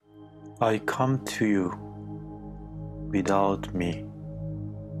I come to you without me.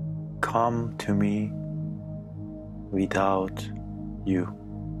 Come to me without you.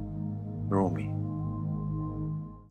 Rumi.